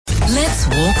Let's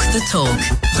walk the talk.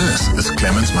 This is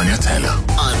Clement Manyatela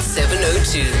On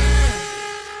 702.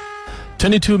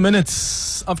 22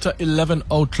 minutes after 11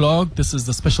 o'clock. This is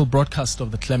the special broadcast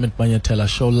of the Clement Manyatela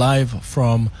Show, live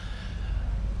from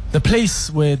the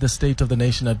place where the State of the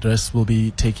Nation address will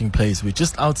be taking place. We're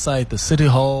just outside the City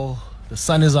Hall. The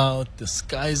sun is out. The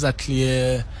skies are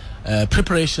clear.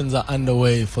 Preparations are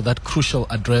underway for that crucial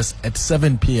address at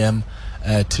 7 p.m.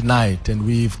 Tonight. And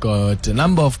we've got a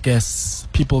number of guests,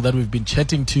 people that we've been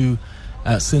chatting to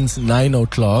since 9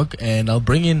 o'clock. And I'll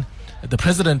bring in the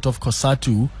president of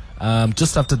COSATU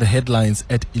just after the headlines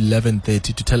at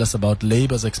 11:30 to tell us about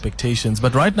Labour's expectations.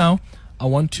 But right now, I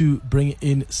want to bring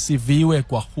in Siviwe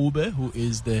Gwarube, who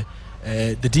is the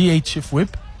DA Chief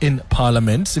Whip in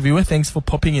Parliament. Siviwe, thanks for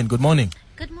popping in. Good morning.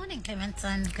 Good morning, Clement,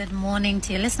 and good morning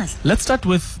to your listeners. Let's start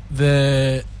with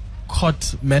the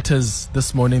court matters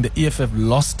this morning. The EFF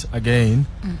lost again.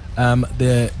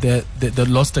 They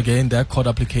lost again their court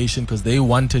application because they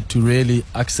wanted to really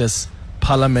access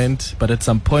Parliament, but at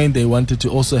some point they wanted to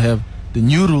also have the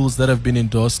new rules that have been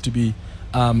endorsed to be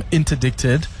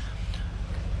interdicted.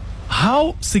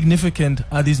 How significant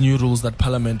are these new rules that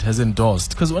Parliament has endorsed?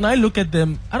 Because when I look at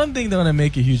them, I don't think they're going to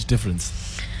make a huge difference.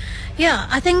 Yeah,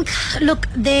 I think, look,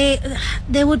 they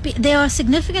are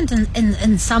significant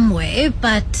in some way,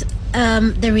 but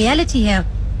the reality here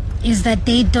is that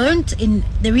they don't.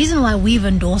 The reason why we've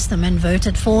endorsed them and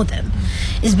voted for them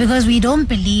is because we don't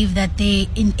believe that they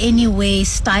in any way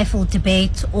stifle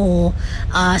debate or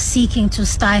are seeking to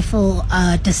stifle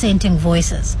dissenting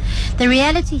voices. The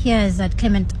reality here is that,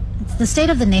 Clement, the State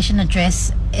of the Nation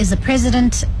address is the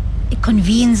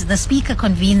Speaker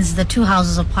convenes the two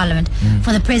houses of Parliament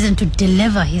for the President to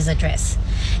deliver his address.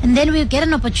 And then we'll get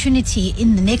an opportunity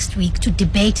in the next week to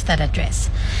debate that address.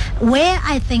 Where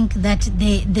I think that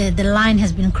the line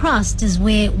has been crossed is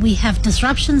where we have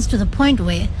disruptions to the point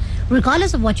where,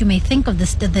 regardless of what you may think of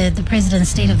the President's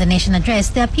State of the Nation address,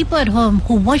 there are people at home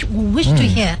who wish to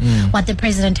hear what the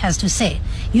President has to say.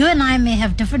 You and I may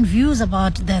have different views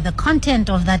about the content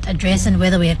of that address and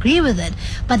whether we agree with it,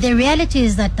 but the reality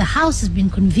is that the House has been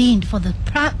convened for the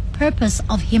purpose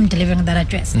of him delivering that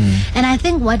address. And I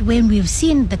think when we've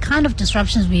seen the kind of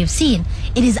disruptions we have seen,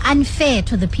 it is unfair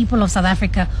to the people of South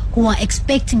Africa who are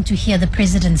expecting to hear the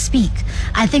President speak.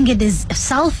 I think it is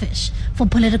selfish for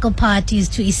political parties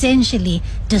to essentially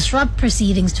disrupt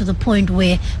proceedings to the point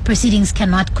where proceedings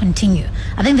cannot continue.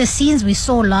 I think the scenes we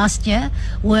saw last year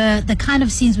were the kind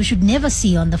of scenes we should never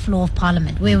see on the floor of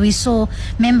Parliament, where we saw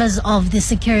members of the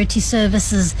security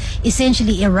services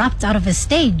essentially erupt out of a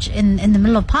stage in the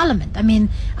middle of Parliament. I mean,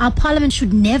 our Parliament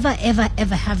should never, ever,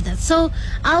 ever have that. So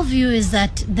our view is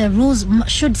that the rules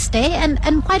should stay,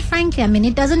 and quite frankly, I mean,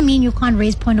 it doesn't mean you can't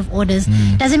raise point of orders,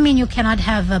 doesn't mean you cannot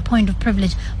have a point of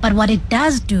privilege, but what it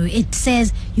does do, it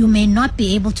says you may not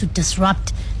be able to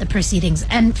disrupt the proceedings.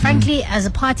 And frankly, as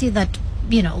a party that,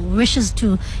 wishes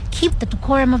to keep the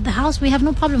decorum of the House, we have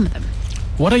no problem with them.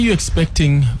 What are you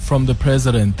expecting from the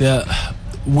President?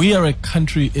 We are a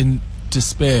country in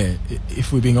despair,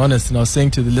 if we're being honest. And I was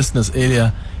saying to the listeners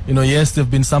earlier, yes, there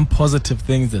have been some positive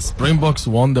things. The Springboks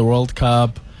won the World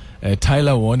Cup.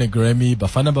 Tyler won a Grammy.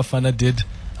 Bafana did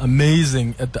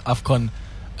amazing at the AFCON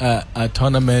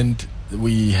tournament.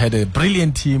 We had a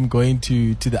brilliant team going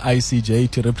to the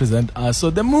ICJ to represent us. So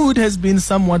the mood has been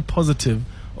somewhat positive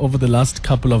over the last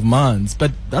couple of months.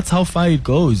 But that's how far it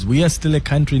goes. We are still a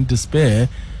country in despair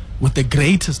with the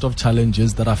greatest of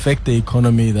challenges that affect the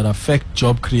economy, that affect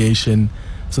job creation.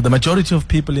 So the majority of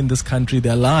people in this country,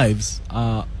 their lives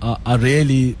are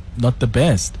really not the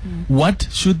best. What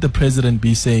should the President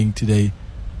be saying today?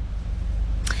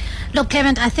 Look,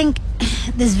 Clement, I think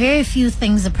there's very few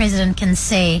things the President can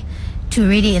say to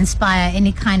really inspire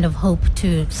any kind of hope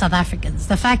to South Africans.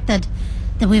 The fact that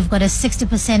we've got a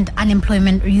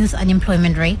 60% youth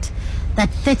unemployment rate, that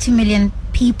 30 million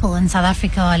people in South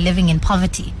Africa are living in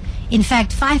poverty. In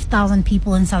fact, 5,000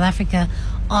 people in South Africa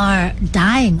are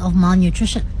dying of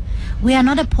malnutrition. We are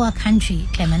not a poor country,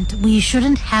 Clement. We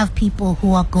shouldn't have people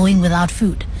who are going without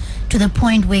food to the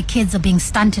point where kids are being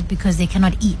stunted because they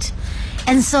cannot eat.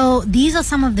 And so these are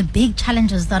some of the big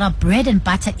challenges that are bread and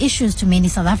butter issues to many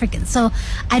South Africans. So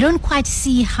I don't quite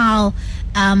see how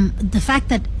the fact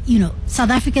that, South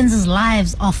Africans'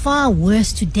 lives are far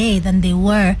worse today than they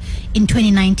were in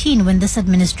 2019 when this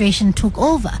administration took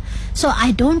over. So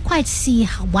I don't quite see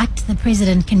what the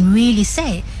President can really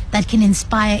say that can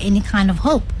inspire any kind of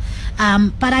hope.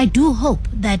 But I do hope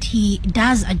that he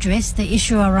does address the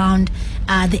issue around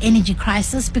the energy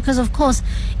crisis, because of course,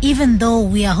 even though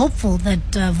we are hopeful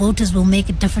that voters will make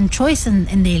a different choice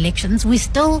in the elections, we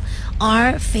still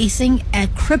are facing a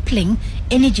crippling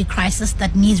energy crisis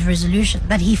that needs resolution.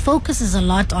 That he focuses a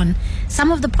lot on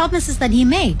some of the promises that he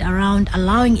made around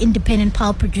allowing independent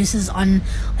power producers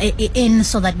in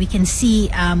so that we can see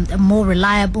a more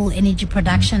reliable energy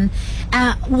production.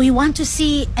 We want to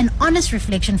see an honest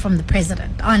reflection from the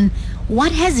president on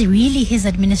what has really his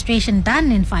administration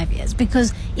done in 5 years,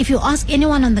 because if you ask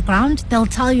anyone on the ground, they'll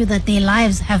tell you that their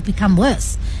lives have become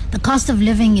worse. The cost of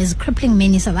living is crippling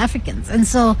many South Africans, and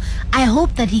so I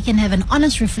hope that he can have an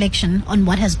honest reflection on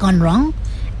what has gone wrong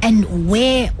and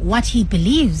what he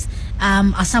believes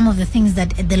are some of the things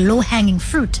that the low-hanging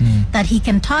fruit that he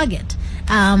can target.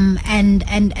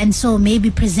 And so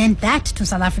maybe present that to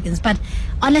South Africans. But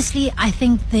honestly, I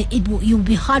think that you'll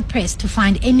be hard pressed to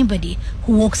find anybody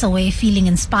who walks away feeling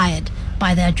inspired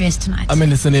by the address tonight. I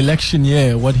mean, it's an election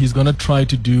year. What he's going to try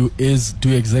to do is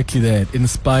do exactly that: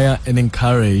 inspire and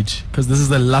encourage, because this is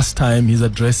the last time he's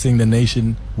addressing the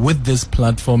nation with this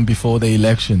platform before the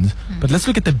elections. But let's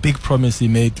look at the big promise he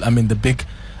made. I mean, the big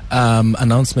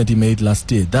announcement he made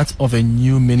last year. That's of a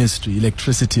new ministry,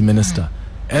 electricity minister.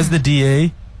 As the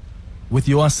DA, with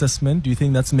your assessment, do you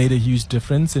think that's made a huge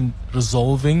difference in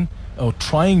resolving or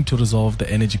trying to resolve the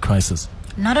energy crisis?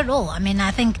 Not at all. I mean,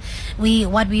 I think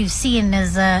what we've seen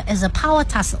is a power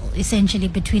tussle essentially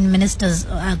between ministers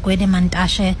Gwede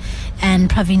Mantashe and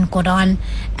Pravin Gordhan,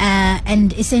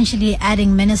 and essentially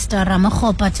adding Minister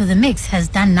Ramakgopa to the mix has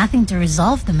done nothing to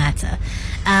resolve the matter.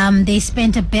 They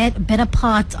spent a better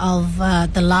part of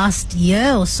the last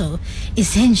year or so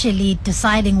essentially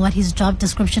deciding what his job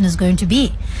description is going to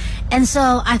be. And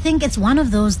so I think it's one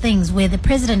of those things where the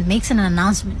president makes an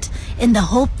announcement in the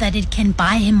hope that it can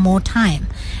buy him more time,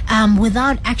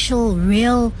 without actual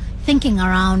real thinking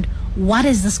around what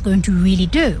is this going to really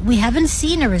do. We haven't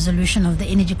seen a resolution of the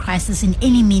energy crisis in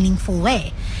any meaningful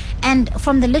way. And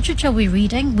from the literature we're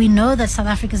reading, we know that South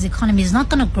Africa's economy is not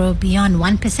going to grow beyond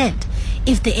 1%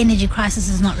 if the energy crisis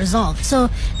is not resolved. So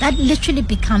that literally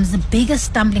becomes the biggest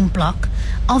stumbling block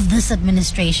of this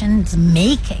administration's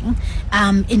making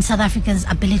in South Africa's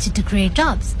ability to create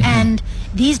jobs. And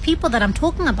these people that I'm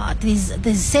talking about, these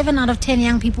 7 out of 10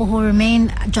 young people who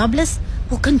remain jobless,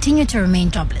 will continue to remain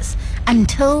jobless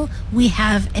until we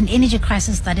have an energy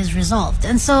crisis that is resolved.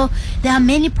 And so there are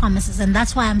many promises, and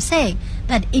that's why I'm saying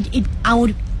that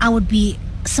I would be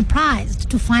surprised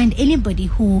to find anybody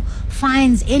who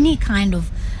finds any kind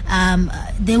of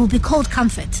there will be cold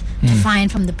comfort to find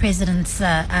from the president's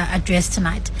address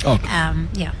tonight. Okay.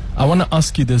 Yeah. I want to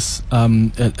ask you this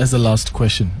as a last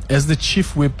question. As the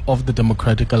chief whip of the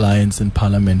Democratic Alliance in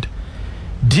Parliament,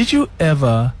 did you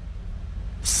ever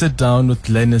sit down with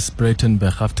Lennis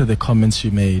Breitenberg after the comments she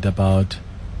made about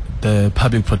the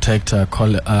public protector,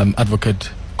 Advocate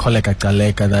Koleka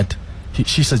Galeka, that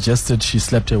she suggested she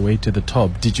slept her way to the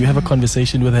top? Did you have a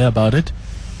conversation with her about it?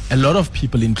 A lot of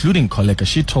people, including Koleka,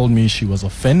 she told me she was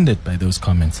offended by those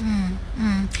comments.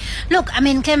 Look, I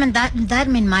mean, Clement, that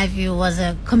in my view was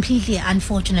a completely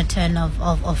unfortunate turn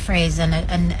of phrase and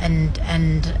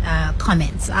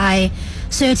comments. I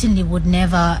certainly would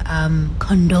never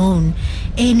condone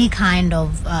any kind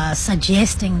of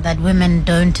suggesting that women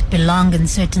don't belong in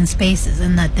certain spaces,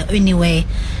 and that the only way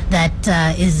that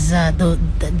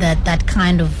that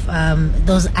kind of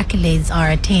those accolades are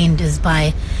attained is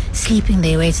by sleeping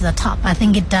their way to the top. I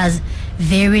think it does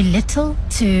very little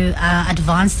to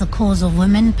advance the cause of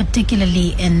women,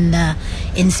 particularly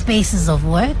in spaces of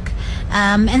work.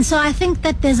 And so I think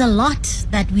that there's a lot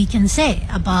that we can say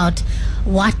about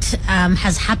what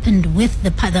has happened with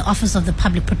the Office of the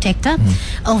Public Protector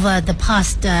over the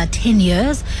past 10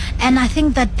 years. And I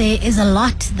think that there is a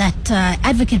lot that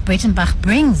Advocate Breitenberg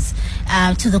brings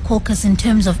to the caucus in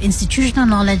terms of institutional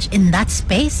knowledge in that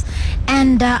space.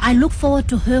 And I look forward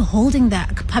to her holding the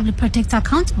Public Protector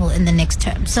accountable in the next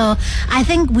term. So I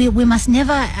think we must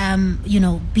never,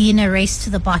 be in a race to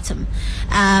the bottom.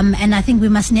 And I think we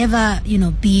must never,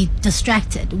 be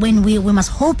distracted. When we must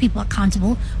hold people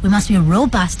accountable, we must be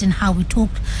robust in how we talk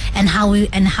and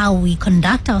how we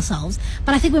conduct ourselves.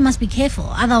 But I think we must be careful.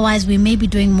 Otherwise, we may be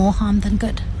doing more harm than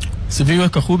good. Siviwe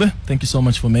Gwarube, thank you so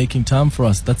much for making time for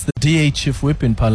us. That's the DA Chief Whip in Parliament.